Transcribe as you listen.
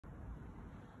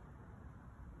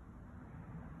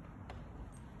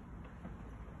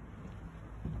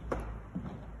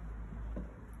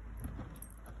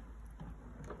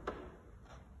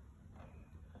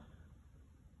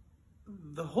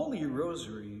The Holy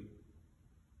Rosary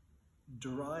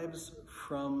derives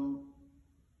from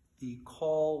the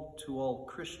call to all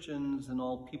Christians and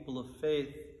all people of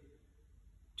faith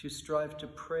to strive to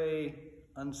pray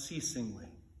unceasingly.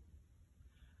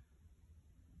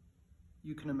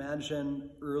 You can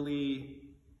imagine early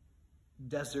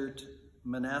desert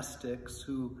monastics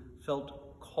who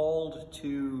felt called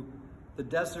to the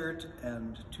desert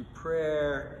and to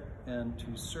prayer and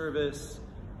to service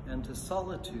and to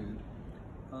solitude,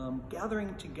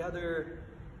 gathering together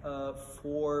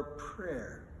for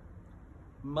prayer.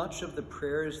 Much of the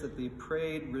prayers that they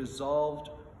prayed revolved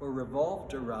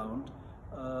around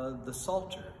the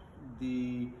Psalter,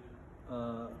 the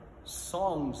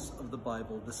songs of the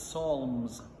Bible, the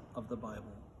Psalms of the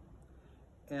Bible.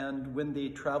 And when they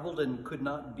traveled and could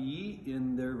not be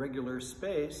in their regular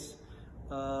space,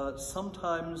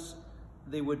 sometimes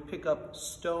they would pick up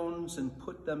stones and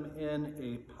put them in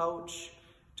a pouch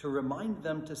to remind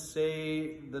them to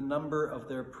say the number of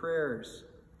their prayers.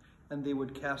 And they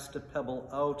would cast a pebble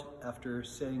out after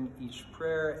saying each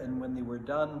prayer, and when they were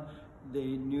done, they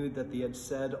knew that they had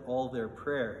said all their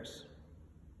prayers.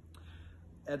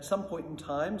 At some point in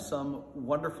time, some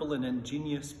wonderful and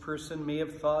ingenious person may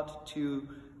have thought to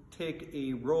take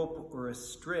a rope or a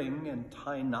string and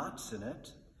tie knots in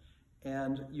it.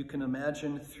 And you can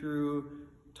imagine through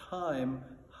time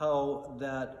how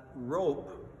that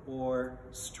rope or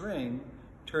string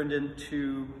turned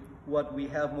into what we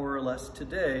have more or less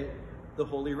today, the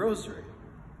Holy Rosary.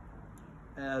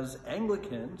 As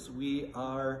Anglicans, we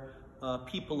are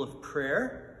people of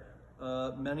prayer.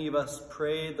 Many of us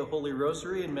pray the Holy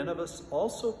Rosary, and many of us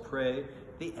also pray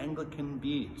the Anglican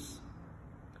beads.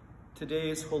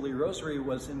 Today's Holy Rosary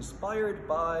was inspired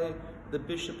by the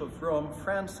Bishop of Rome,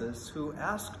 Francis, who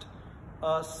asked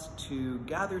us to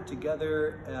gather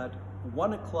together at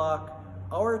 1 o'clock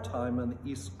our time on the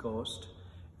East Coast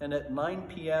and at 9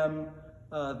 p.m.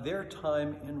 Their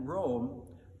time in Rome,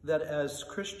 that as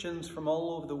Christians from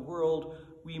all over the world,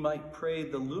 we might pray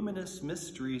the Luminous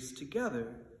Mysteries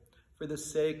together for the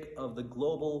sake of the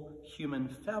global human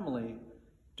family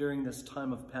during this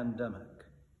time of pandemic.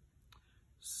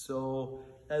 So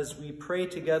as we pray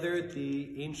together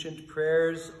the ancient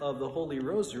prayers of the Holy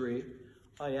Rosary,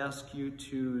 I ask you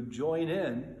to join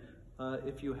in.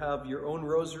 If you have your own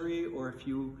rosary, or if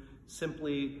you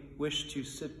simply wish to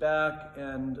sit back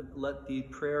and let the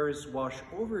prayers wash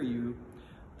over you,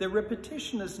 the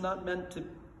repetition is not meant to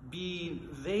be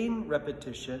vain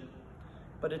repetition,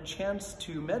 but a chance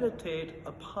to meditate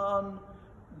upon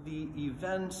the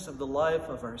events of the life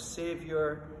of our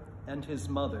Savior and his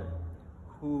mother,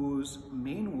 whose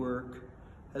main work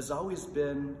has always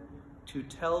been to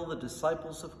tell the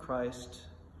disciples of Christ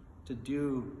to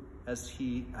do as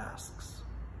he asks.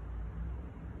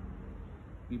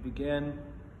 We begin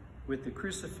with the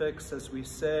crucifix as we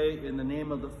say, in the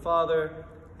name of the Father,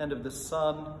 and of the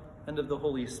Son, and of the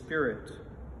Holy Spirit.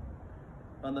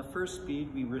 On the first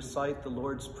bead, we recite the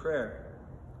Lord's Prayer.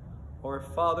 Our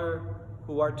Father,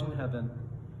 who art in heaven,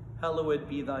 hallowed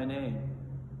be thy name.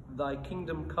 Thy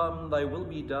kingdom come, thy will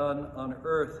be done on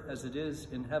earth as it is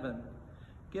in heaven.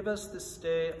 Give us this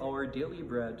day our daily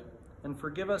bread, and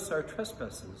forgive us our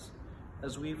trespasses,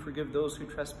 as we forgive those who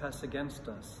trespass against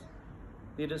us.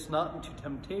 Lead us not into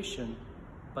temptation,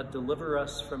 but deliver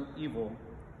us from evil.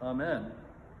 Amen.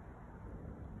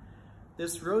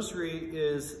 This rosary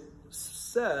is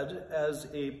said as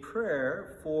a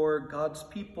prayer for God's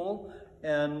people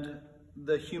and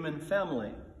the human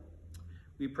family.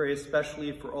 We pray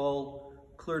especially for all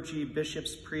clergy,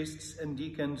 bishops, priests, and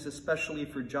deacons, especially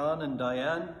for John and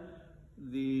Diane,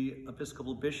 the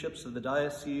Episcopal bishops of the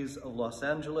Diocese of Los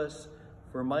Angeles,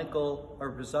 for Michael,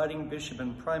 our presiding bishop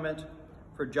and primate,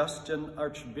 for Justin,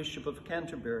 Archbishop of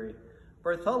Canterbury,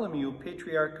 Bartholomew,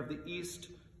 Patriarch of the East,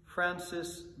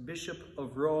 Francis, Bishop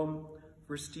of Rome,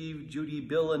 for Steve, Judy,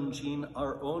 Bill, and Jean,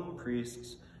 our own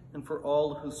priests, and for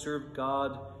all who serve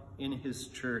God in his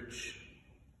church.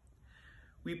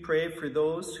 We pray for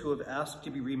those who have asked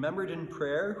to be remembered in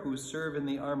prayer, who serve in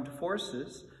the armed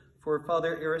forces, for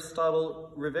Father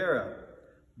Aristotle Rivera,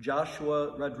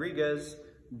 Joshua Rodriguez,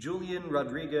 Julian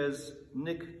Rodriguez,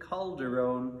 Nick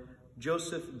Calderon,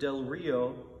 Joseph Del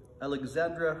Rio,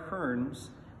 Alexandra Hearns,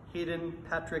 Hayden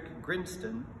Patrick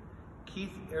Grinston,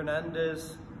 Keith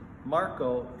Hernandez,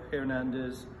 Marco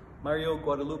Hernandez, Mario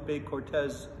Guadalupe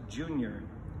Cortez Jr.,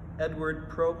 Edward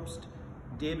Probst,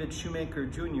 David Shoemaker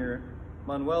Jr.,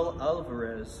 Manuel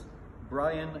Alvarez,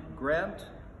 Brian Grant,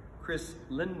 Chris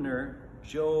Lindner,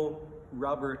 Joe,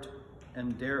 Robert,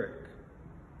 and Derek.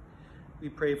 We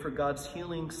pray for God's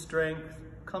healing strength,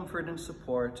 comfort, and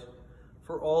support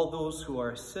for all those who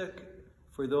are sick,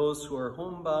 for those who are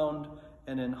homebound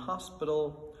and in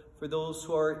hospital, for those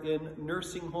who are in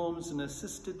nursing homes and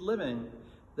assisted living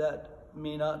that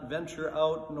may not venture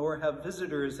out nor have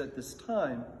visitors at this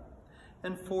time,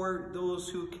 and for those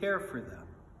who care for them,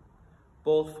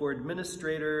 both for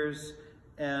administrators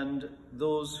and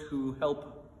those who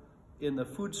help in the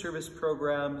food service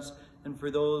programs, and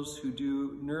for those who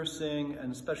do nursing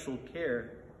and special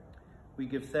care. We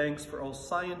give thanks for all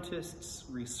scientists,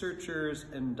 researchers,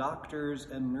 and doctors,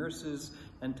 and nurses,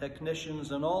 and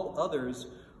technicians, and all others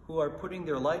who are putting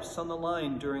their lives on the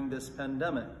line during this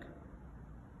pandemic.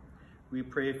 We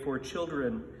pray for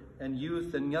children and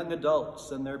youth and young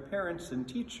adults and their parents and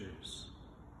teachers.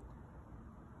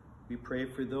 We pray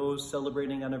for those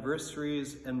celebrating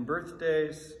anniversaries and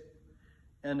birthdays.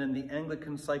 And in the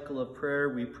Anglican cycle of prayer,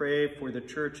 we pray for the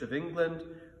Church of England,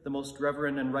 the Most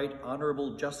Reverend and Right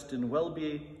Honorable Justin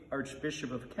Welby,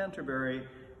 Archbishop of Canterbury,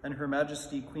 and Her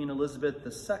Majesty Queen Elizabeth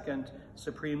II,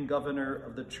 Supreme Governor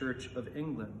of the Church of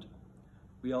England.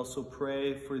 We also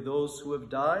pray for those who have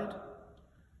died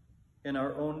in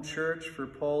our own church, for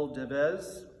Paul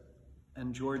Devez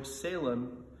and George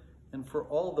Salem, and for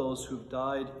all those who have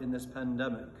died in this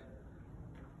pandemic.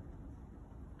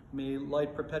 May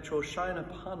light perpetual shine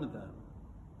upon them.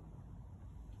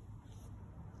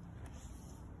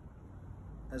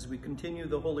 As we continue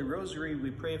the Holy Rosary,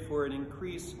 we pray for an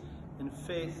increase in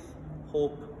faith,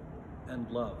 hope, and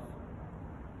love.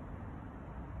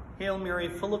 Hail Mary,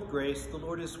 full of grace, the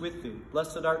Lord is with thee.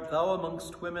 Blessed art thou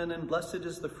amongst women, and blessed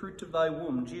is the fruit of thy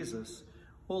womb, Jesus.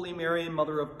 Holy Mary,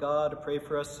 Mother of God, pray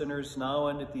for us sinners now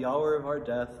and at the hour of our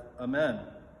death. Amen.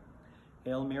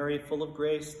 Hail Mary, full of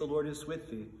grace, the Lord is with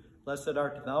thee. Blessed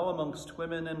art thou amongst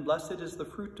women, and blessed is the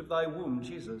fruit of thy womb,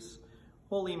 Jesus.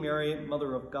 Holy Mary,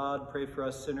 Mother of God, pray for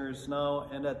us sinners now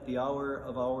and at the hour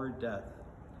of our death.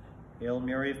 Hail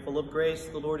Mary, full of grace,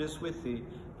 the Lord is with thee.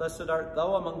 Blessed art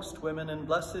thou amongst women, and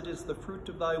blessed is the fruit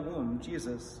of thy womb,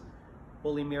 Jesus.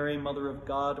 Holy Mary, Mother of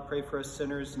God, pray for us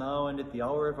sinners now and at the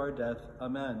hour of our death.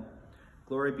 Amen.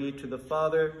 Glory be to the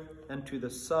Father, and to the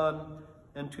Son,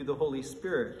 and to the Holy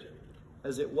Spirit,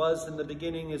 as it was in the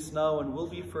beginning, is now, and will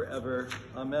be forever.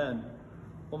 Amen.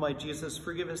 O my Jesus,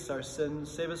 forgive us our sins,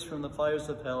 save us from the fires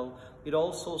of hell, lead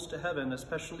all souls to heaven,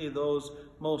 especially those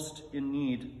most in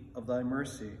need of thy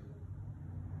mercy.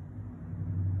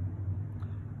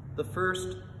 The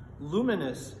first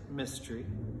luminous mystery,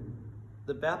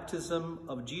 the baptism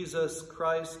of Jesus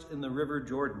Christ in the river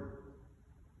Jordan.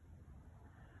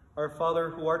 Our Father,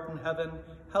 who art in heaven,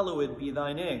 hallowed be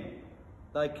thy name.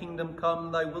 Thy kingdom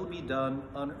come, thy will be done,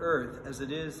 on earth as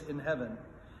it is in heaven.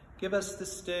 Give us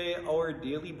this day our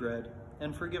daily bread,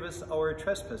 and forgive us our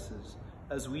trespasses,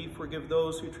 as we forgive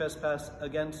those who trespass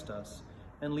against us.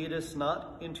 And lead us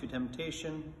not into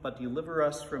temptation, but deliver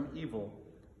us from evil.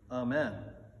 Amen.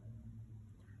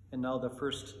 And now the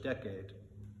first decade.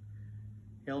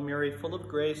 Hail Mary, full of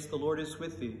grace, the Lord is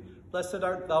with thee. Blessed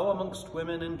art thou amongst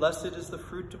women, and blessed is the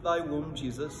fruit of thy womb,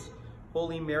 Jesus.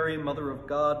 Holy Mary, Mother of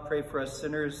God, pray for us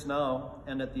sinners now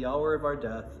and at the hour of our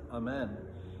death. Amen.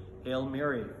 Hail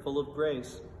Mary, full of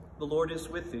grace, the Lord is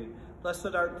with thee.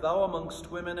 Blessed art thou amongst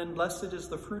women, and blessed is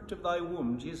the fruit of thy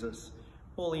womb, Jesus.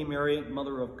 Holy Mary,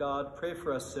 Mother of God, pray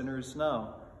for us sinners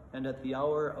now and at the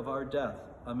hour of our death.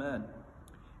 Amen.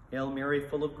 Hail Mary,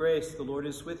 full of grace, the Lord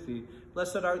is with thee.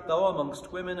 Blessed art thou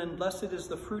amongst women, and blessed is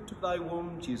the fruit of thy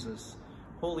womb, Jesus.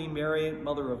 Holy Mary,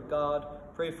 Mother of God,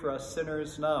 pray for us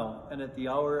sinners now and at the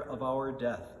hour of our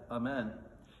death. Amen.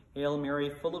 Hail Mary,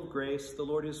 full of grace, the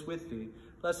Lord is with thee.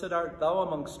 Blessed art thou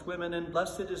amongst women, and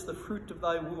blessed is the fruit of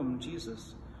thy womb,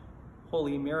 Jesus.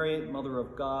 Holy Mary, Mother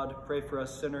of God, pray for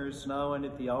us sinners now and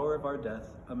at the hour of our death.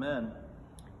 Amen.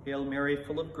 Hail Mary,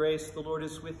 full of grace, the Lord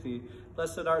is with thee.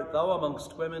 Blessed art thou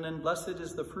amongst women, and blessed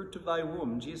is the fruit of thy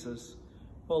womb, Jesus.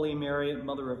 Holy Mary,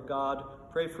 Mother of God,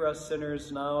 pray for us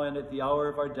sinners now and at the hour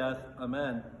of our death.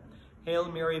 Amen.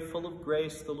 Hail Mary, full of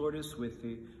grace, the Lord is with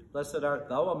thee. Blessed art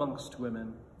thou amongst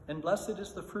women, and blessed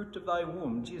is the fruit of thy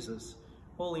womb, Jesus.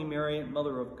 Holy Mary,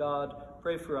 Mother of God,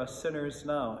 pray for us sinners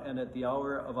now and at the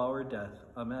hour of our death.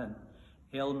 Amen.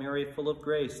 Hail Mary, full of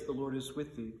grace, the Lord is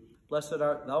with thee. Blessed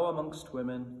art thou amongst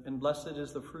women, and blessed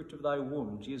is the fruit of thy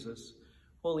womb, Jesus.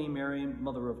 Holy Mary,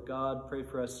 Mother of God, pray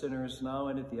for us sinners now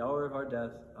and at the hour of our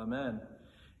death. Amen.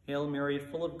 Hail Mary,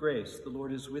 full of grace, the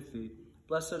Lord is with thee.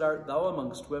 Blessed art thou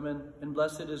amongst women, and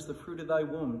blessed is the fruit of thy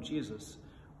womb, Jesus.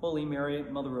 Holy Mary,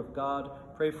 Mother of God,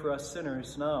 pray for us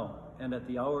sinners now and at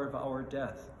the hour of our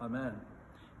death. Amen.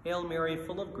 Hail Mary,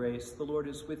 full of grace, the Lord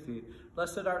is with thee.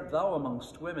 Blessed art thou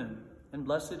amongst women, and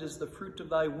blessed is the fruit of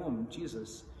thy womb,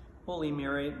 Jesus. Holy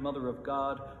Mary, Mother of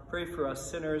God, pray for us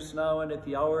sinners now and at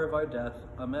the hour of our death.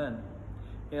 Amen.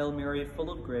 Hail Mary,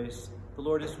 full of grace, the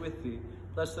Lord is with thee.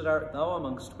 Blessed art thou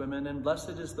amongst women, and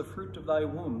blessed is the fruit of thy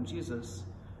womb, Jesus.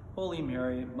 Holy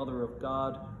Mary, Mother of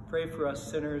God, pray for us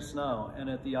sinners now and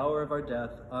at the hour of our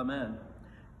death. Amen.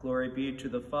 Glory be to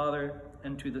the Father,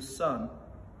 and to the Son,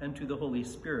 and to the Holy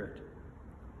Spirit,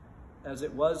 as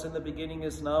it was in the beginning,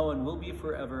 is now, and will be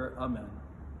forever. Amen.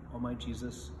 O my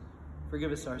Jesus,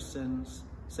 forgive us our sins,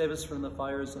 save us from the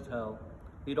fires of hell,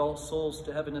 lead all souls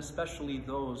to heaven, especially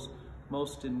those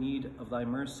most in need of thy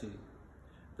mercy.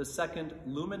 The second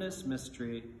luminous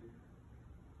mystery,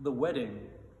 the wedding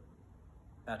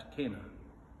at Cana.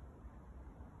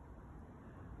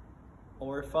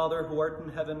 Our Father, who art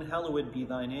in heaven, hallowed be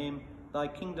thy name. Thy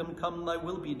kingdom come, thy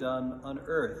will be done, on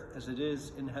earth as it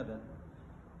is in heaven.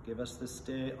 Give us this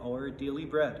day our daily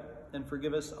bread, and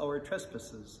forgive us our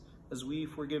trespasses, as we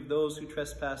forgive those who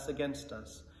trespass against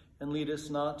us. And lead us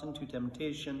not into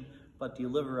temptation, but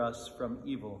deliver us from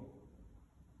evil.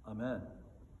 Amen.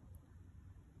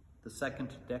 The second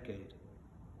decade.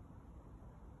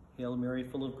 Hail Mary,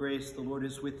 full of grace, the Lord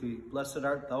is with thee. Blessed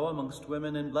art thou amongst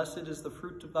women, and blessed is the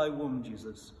fruit of thy womb,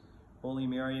 Jesus. Holy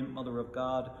Mary, Mother of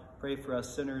God, pray for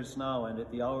us sinners now and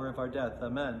at the hour of our death.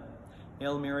 Amen.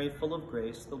 Hail Mary, full of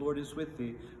grace, the Lord is with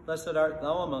thee. Blessed art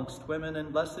thou amongst women,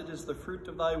 and blessed is the fruit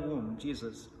of thy womb,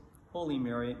 Jesus. Holy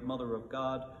Mary, Mother of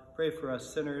God, pray for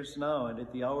us sinners now and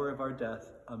at the hour of our death.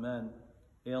 Amen.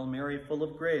 Hail Mary, full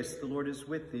of grace, the Lord is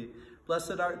with thee.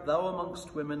 Blessed art thou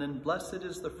amongst women, and blessed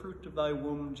is the fruit of thy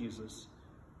womb, Jesus.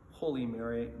 Holy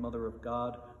Mary, Mother of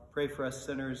God, pray for us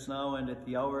sinners now and at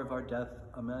the hour of our death.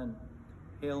 Amen.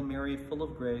 Hail Mary, full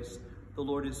of grace, the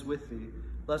Lord is with thee.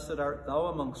 Blessed art thou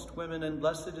amongst women, and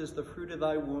blessed is the fruit of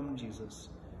thy womb, Jesus.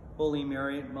 Holy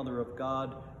Mary, Mother of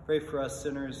God, pray for us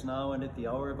sinners now and at the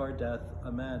hour of our death.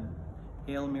 Amen.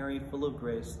 Hail Mary, full of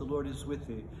grace, the Lord is with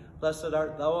thee. Blessed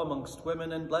art thou amongst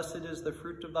women, and blessed is the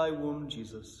fruit of thy womb,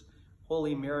 Jesus.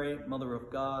 Holy Mary, Mother of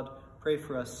God, pray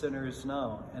for us sinners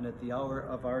now and at the hour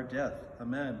of our death.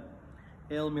 Amen.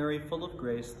 Hail Mary, full of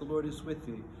grace, the Lord is with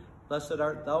thee. Blessed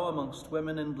art thou amongst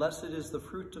women, and blessed is the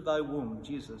fruit of thy womb,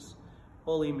 Jesus.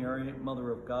 Holy Mary,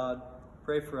 Mother of God,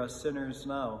 pray for us sinners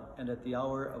now and at the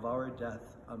hour of our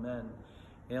death. Amen.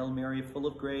 Hail Mary, full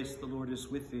of grace, the Lord is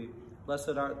with thee.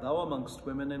 Blessed art thou amongst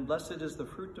women, and blessed is the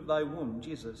fruit of thy womb,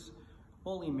 Jesus.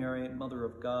 Holy Mary, Mother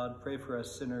of God, pray for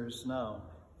us sinners now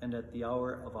and at the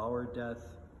hour of our death.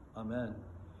 Amen.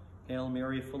 Hail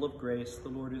Mary, full of grace, the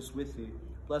Lord is with thee.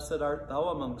 Blessed art thou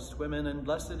amongst women, and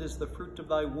blessed is the fruit of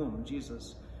thy womb,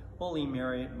 Jesus. Holy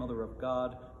Mary, Mother of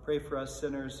God, pray for us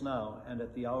sinners now and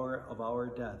at the hour of our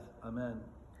death. Amen.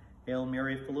 Hail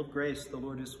Mary, full of grace, the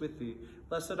Lord is with thee.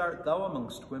 Blessed art thou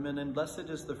amongst women, and blessed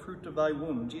is the fruit of thy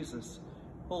womb, Jesus.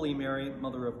 Holy Mary,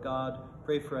 Mother of God,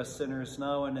 pray for us sinners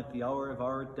now and at the hour of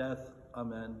our death.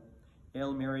 Amen.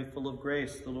 Hail Mary, full of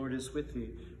grace, the Lord is with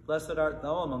thee. Blessed art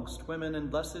thou amongst women, and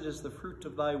blessed is the fruit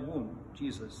of thy womb,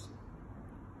 Jesus.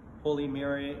 Holy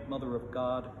Mary, Mother of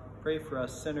God, pray for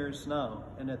us sinners now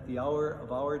and at the hour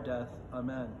of our death.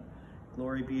 Amen.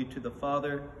 Glory be to the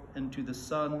Father, and to the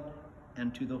Son,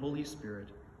 and to the Holy Spirit,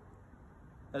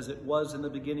 as it was in the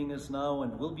beginning, is now,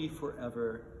 and will be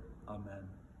forever. Amen.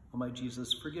 O my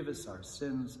Jesus, forgive us our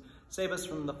sins, save us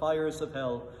from the fires of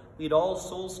hell, lead all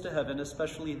souls to heaven,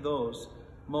 especially those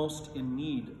most in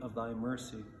need of thy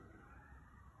mercy.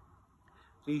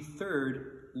 The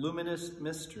third luminous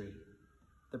mystery,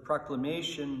 the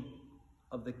proclamation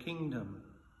of the kingdom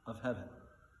of heaven.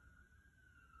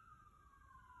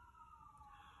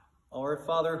 Our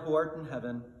Father, who art in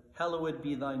heaven, hallowed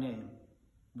be thy name.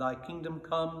 Thy kingdom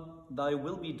come, thy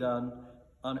will be done,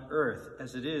 on earth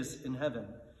as it is in heaven.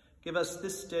 Give us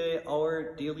this day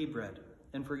our daily bread,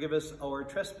 and forgive us our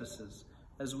trespasses,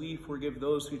 as we forgive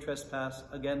those who trespass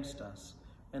against us.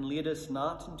 And lead us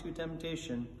not into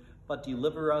temptation, but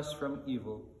deliver us from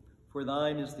evil. For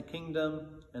thine is the kingdom,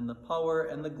 and the power,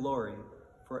 and the glory,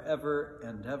 forever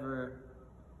and ever.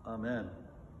 Amen.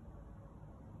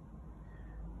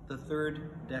 The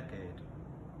third decade.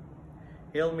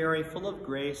 Hail Mary, full of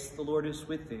grace, the Lord is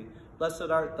with thee.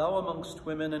 Blessed art thou amongst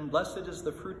women, and blessed is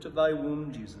the fruit of thy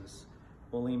womb, Jesus.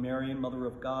 Holy Mary, Mother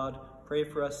of God, pray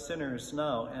for us sinners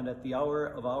now and at the hour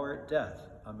of our death.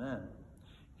 Amen.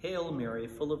 Hail Mary,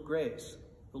 full of grace,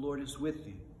 the Lord is with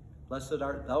thee. Blessed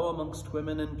art thou amongst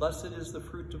women, and blessed is the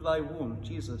fruit of thy womb,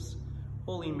 Jesus.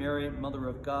 Holy Mary, Mother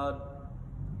of God,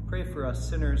 pray for us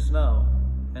sinners now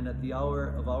and at the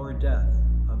hour of our death.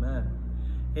 Amen.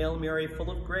 Hail Mary,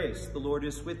 full of grace, the Lord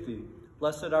is with thee.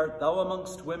 Blessed art thou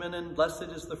amongst women, and blessed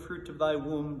is the fruit of thy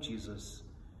womb, Jesus.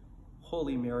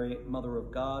 Holy Mary, Mother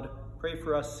of God, pray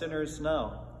for us sinners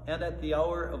now and at the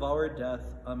hour of our death.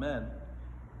 Amen.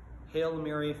 Hail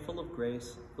Mary, full of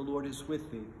grace, the Lord is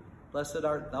with thee. Blessed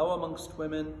art thou amongst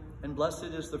women, and blessed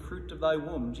is the fruit of thy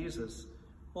womb, Jesus.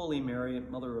 Holy Mary,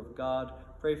 Mother of God,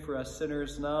 pray for us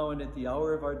sinners now and at the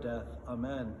hour of our death.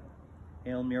 Amen.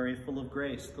 Hail Mary, full of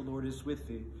grace, the Lord is with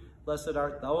thee. Blessed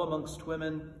art thou amongst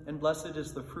women, and blessed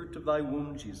is the fruit of thy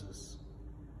womb, Jesus.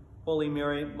 Holy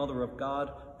Mary, Mother of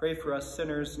God, pray for us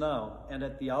sinners now and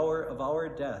at the hour of our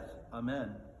death.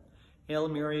 Amen. Hail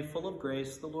Mary, full of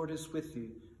grace, the Lord is with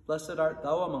thee. Blessed art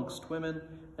thou amongst women,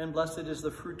 and blessed is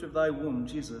the fruit of thy womb,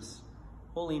 Jesus.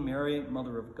 Holy Mary,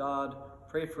 Mother of God,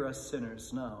 pray for us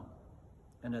sinners now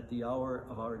and at the hour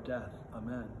of our death.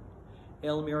 Amen.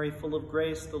 Hail Mary, full of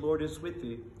grace, the Lord is with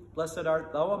thee. Blessed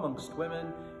art thou amongst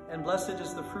women, and blessed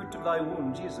is the fruit of thy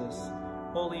womb, Jesus.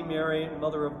 Holy Mary,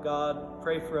 Mother of God,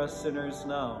 pray for us sinners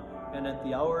now and at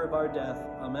the hour of our death.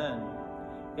 Amen.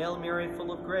 Hail Mary,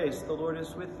 full of grace, the Lord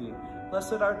is with thee.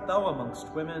 Blessed art thou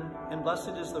amongst women, and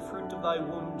blessed is the fruit of thy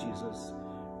womb, Jesus.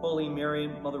 Holy Mary,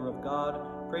 Mother of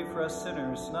God, pray for us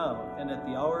sinners now and at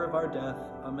the hour of our death.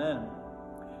 Amen.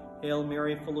 Hail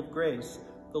Mary, full of grace,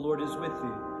 the Lord is with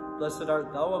thee. Blessed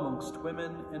art thou amongst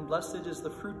women, and blessed is the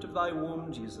fruit of thy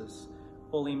womb, Jesus.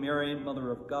 Holy Mary,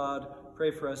 Mother of God,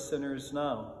 pray for us sinners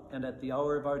now and at the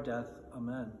hour of our death.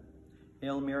 Amen.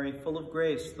 Hail Mary, full of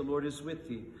grace, the Lord is with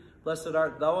thee. Blessed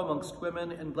art thou amongst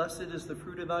women, and blessed is the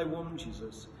fruit of thy womb,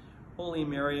 Jesus. Holy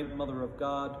Mary, Mother of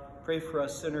God, pray for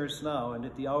us sinners now and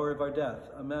at the hour of our death.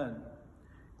 Amen.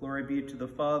 Glory be to the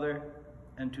Father,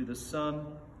 and to the Son,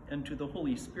 and to the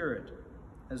Holy Spirit,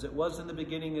 as it was in the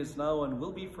beginning, is now, and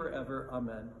will be forever.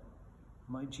 Amen.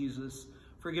 My Jesus,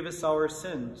 forgive us our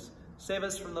sins, save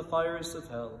us from the fires of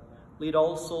hell, lead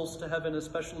all souls to heaven,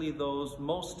 especially those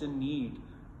most in need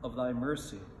of thy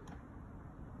mercy.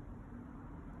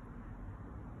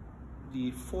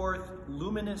 The fourth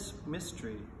luminous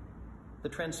mystery, the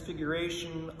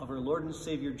transfiguration of our Lord and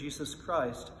Savior Jesus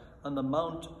Christ on the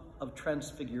Mount of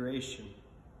Transfiguration.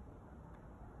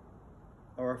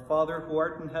 Our Father, who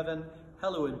art in heaven,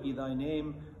 hallowed be thy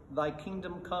name. Thy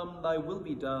kingdom come, thy will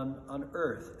be done, on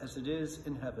earth as it is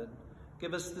in heaven.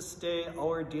 Give us this day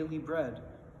our daily bread,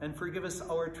 and forgive us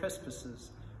our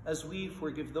trespasses, as we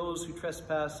forgive those who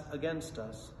trespass against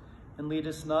us. And lead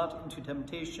us not into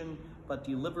temptation, but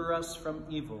deliver us from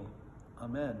evil.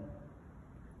 Amen.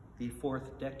 The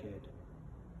fourth decade.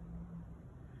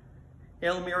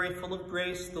 Hail Mary, full of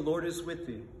grace, the Lord is with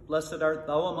thee. Blessed art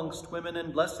thou amongst women,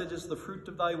 and blessed is the fruit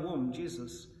of thy womb,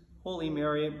 Jesus. Holy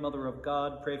Mary, Mother of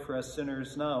God, pray for us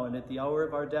sinners now and at the hour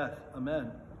of our death.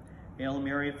 Amen. Hail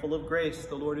Mary, full of grace,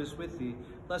 the Lord is with thee.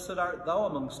 Blessed art thou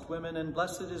amongst women, and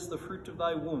blessed is the fruit of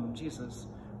thy womb, Jesus.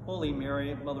 Holy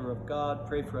Mary, Mother of God,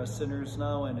 pray for us sinners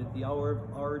now and at the hour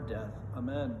of our death.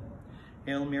 Amen.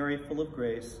 Hail Mary, full of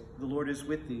grace, the Lord is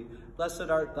with thee.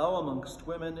 Blessed art thou amongst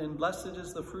women, and blessed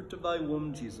is the fruit of thy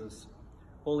womb, Jesus.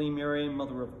 Holy Mary,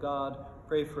 Mother of God,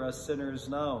 pray for us sinners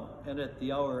now and at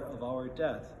the hour of our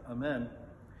death. Amen.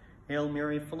 Hail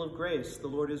Mary, full of grace, the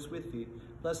Lord is with thee.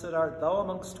 Blessed art thou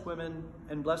amongst women,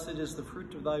 and blessed is the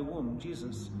fruit of thy womb,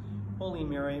 Jesus. Holy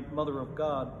Mary, Mother of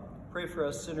God, pray for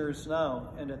us sinners now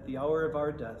and at the hour of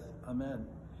our death. Amen.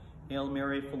 Hail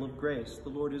Mary, full of grace, the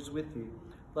Lord is with thee.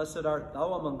 Blessed art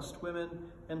thou amongst women,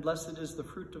 and blessed is the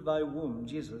fruit of thy womb,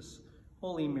 Jesus.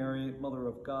 Holy Mary, Mother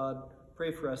of God,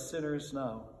 pray for us sinners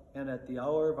now and at the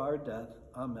hour of our death.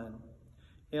 Amen.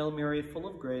 Hail Mary, full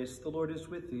of grace, the Lord is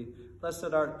with thee.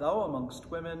 Blessed art thou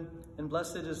amongst women, and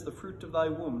blessed is the fruit of thy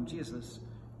womb, Jesus.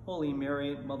 Holy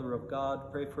Mary, Mother of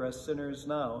God, pray for us sinners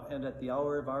now and at the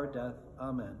hour of our death.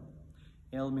 Amen.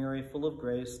 Hail Mary, full of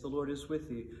grace, the Lord is with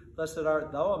thee. Blessed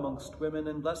art thou amongst women,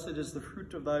 and blessed is the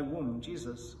fruit of thy womb,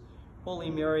 Jesus. Holy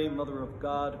Mary, Mother of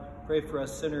God, pray for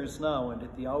us sinners now and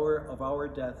at the hour of our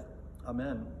death.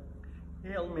 Amen.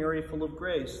 Hail Mary, full of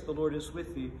grace, the Lord is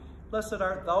with thee. Blessed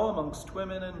art thou amongst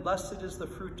women, and blessed is the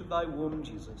fruit of thy womb,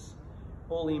 Jesus.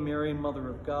 Holy Mary, Mother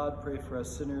of God, pray for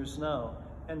us sinners now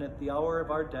and at the hour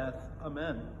of our death.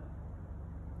 Amen.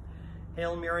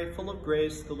 Hail Mary, full of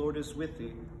grace, the Lord is with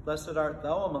thee. Blessed art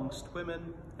thou amongst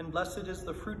women, and blessed is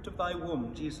the fruit of thy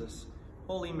womb, Jesus.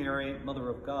 Holy Mary, Mother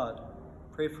of God,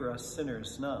 pray for us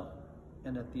sinners now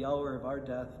and at the hour of our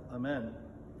death. Amen.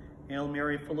 Hail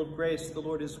Mary, full of grace, the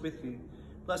Lord is with thee.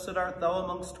 Blessed art thou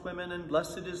amongst women, and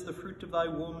blessed is the fruit of thy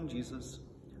womb, Jesus.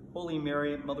 Holy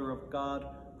Mary, Mother of God,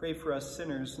 pray for us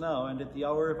sinners now and at the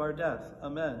hour of our death.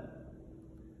 Amen.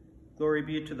 Glory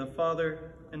be to the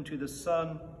Father, and to the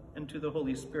Son, and to the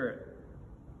Holy Spirit,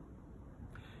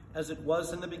 as it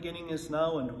was in the beginning, is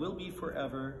now, and will be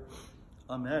forever.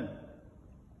 Amen.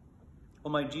 O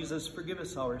my Jesus, forgive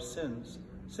us our sins,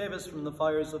 save us from the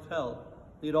fires of hell,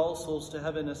 Lead all souls to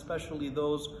heaven, especially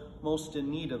those most in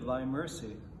need of thy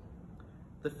mercy.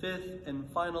 The fifth and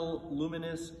final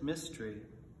luminous mystery,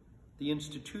 the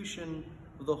institution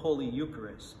of the Holy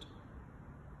Eucharist.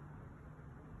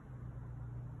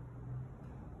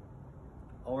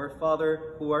 Our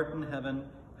Father, who art in heaven,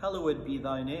 hallowed be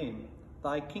thy name.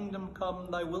 Thy kingdom come,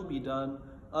 thy will be done,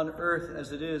 on earth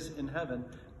as it is in heaven.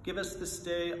 Give us this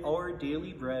day our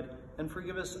daily bread, and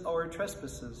forgive us our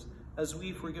trespasses, as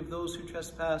we forgive those who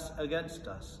trespass against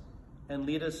us. And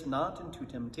lead us not into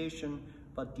temptation,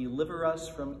 but deliver us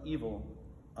from evil.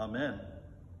 Amen.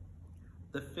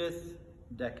 The fifth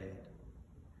decade.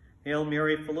 Hail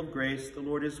Mary, full of grace, the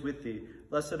Lord is with thee.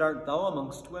 Blessed art thou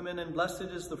amongst women, and blessed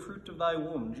is the fruit of thy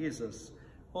womb, Jesus.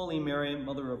 Holy Mary,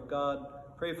 Mother of God,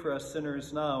 pray for us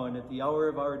sinners now and at the hour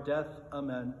of our death.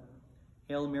 Amen.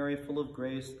 Hail Mary, full of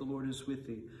grace, the Lord is with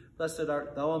thee. Blessed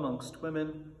art thou amongst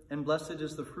women, and blessed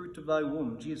is the fruit of thy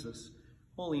womb, Jesus.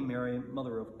 Holy Mary,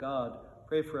 Mother of God,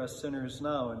 pray for us sinners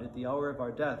now and at the hour of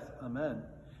our death. Amen.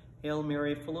 Hail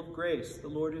Mary, full of grace, the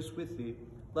Lord is with thee.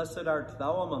 Blessed art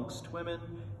thou amongst women,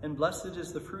 and blessed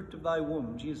is the fruit of thy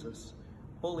womb, Jesus.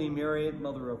 Holy Mary,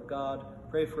 Mother of God,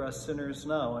 pray for us sinners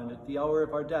now and at the hour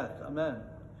of our death. Amen.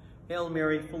 Hail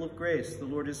Mary, full of grace, the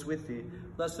Lord is with thee.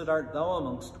 Blessed art thou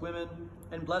amongst women,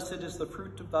 and blessed is the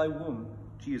fruit of thy womb,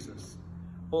 Jesus.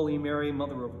 Holy Mary,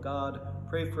 Mother of God,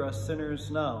 pray for us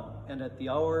sinners now and at the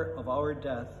hour of our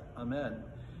death. Amen.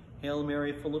 Hail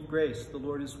Mary, full of grace, the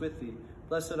Lord is with thee.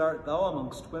 Blessed art thou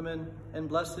amongst women, and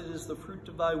blessed is the fruit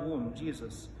of thy womb,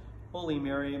 Jesus. Holy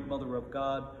Mary, Mother of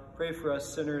God, pray for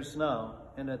us sinners now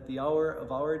and at the hour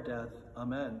of our death.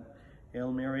 Amen.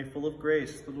 Hail Mary, full of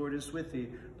grace, the Lord is with thee.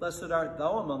 Blessed art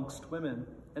thou amongst women,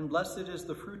 and blessed is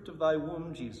the fruit of thy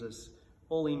womb, Jesus.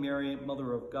 Holy Mary,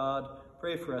 Mother of God,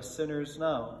 pray for us sinners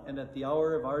now and at the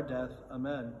hour of our death.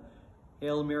 Amen.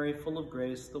 Hail Mary, full of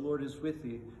grace, the Lord is with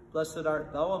thee. Blessed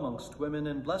art thou amongst women,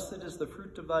 and blessed is the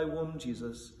fruit of thy womb,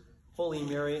 Jesus. Holy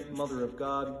Mary, Mother of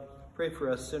God, pray for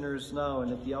us sinners now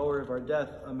and at the hour of our death.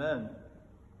 Amen.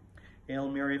 Hail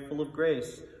Mary, full of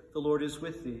grace, the Lord is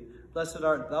with thee. Blessed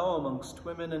art thou amongst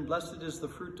women, and blessed is the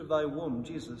fruit of thy womb,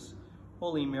 Jesus.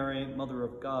 Holy Mary, Mother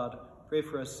of God, pray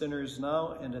for us sinners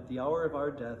now and at the hour of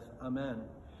our death. Amen.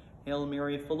 Hail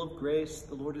Mary, full of grace,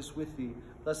 the Lord is with thee.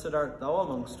 Blessed art thou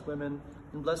amongst women,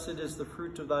 and blessed is the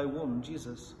fruit of thy womb,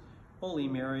 Jesus. Holy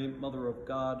Mary, Mother of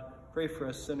God, pray for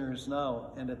us sinners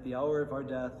now and at the hour of our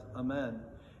death. Amen.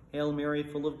 Hail Mary,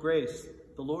 full of grace,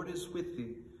 the Lord is with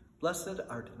thee. Blessed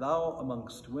art thou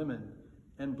amongst women,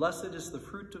 and blessed is the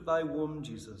fruit of thy womb,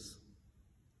 Jesus.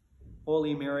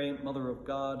 Holy Mary, Mother of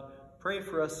God, pray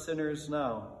for us sinners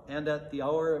now and at the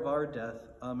hour of our death.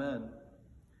 Amen.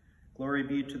 Glory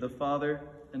be to the Father,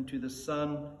 and to the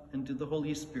Son, and to the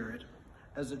Holy Spirit,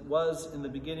 as it was in the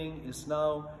beginning, is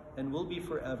now, and will be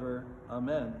forever.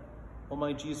 Amen. O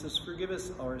my Jesus, forgive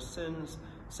us our sins,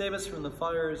 save us from the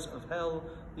fires of hell,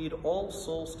 lead all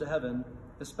souls to heaven,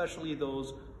 especially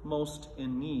those most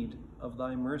in need of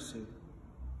thy mercy.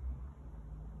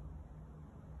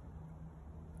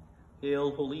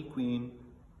 Hail, Holy Queen,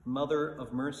 Mother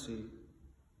of Mercy,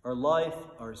 our life,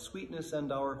 our sweetness,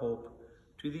 and our hope.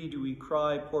 To thee do we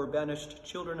cry, poor banished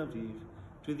children of Eve.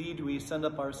 To thee do we send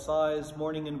up our sighs,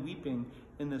 mourning and weeping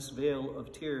in this vale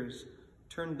of tears.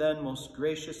 Turn then, most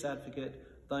gracious Advocate,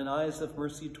 thine eyes of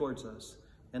mercy towards us,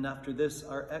 and after this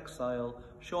our exile,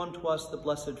 show unto us the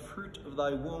blessed fruit of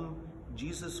thy womb,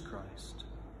 Jesus Christ.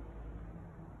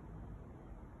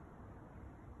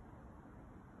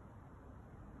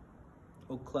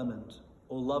 O clement,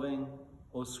 O loving,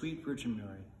 O sweet Virgin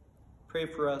Mary, pray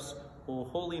for us, O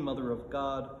Holy Mother of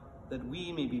God, that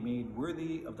we may be made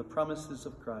worthy of the promises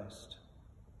of Christ.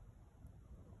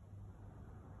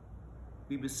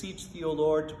 We beseech thee, O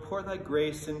Lord, to pour thy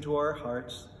grace into our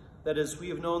hearts, that as we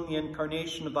have known the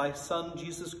incarnation of thy Son,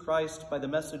 Jesus Christ, by the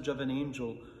message of an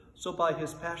angel, so by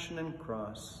his passion and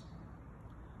cross,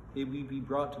 may we be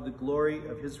brought to the glory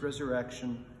of his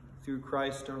resurrection through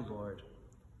Christ our Lord.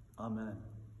 Amen.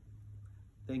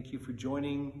 Thank you for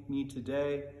joining me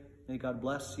today. May God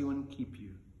bless you and keep you.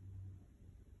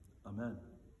 Amen.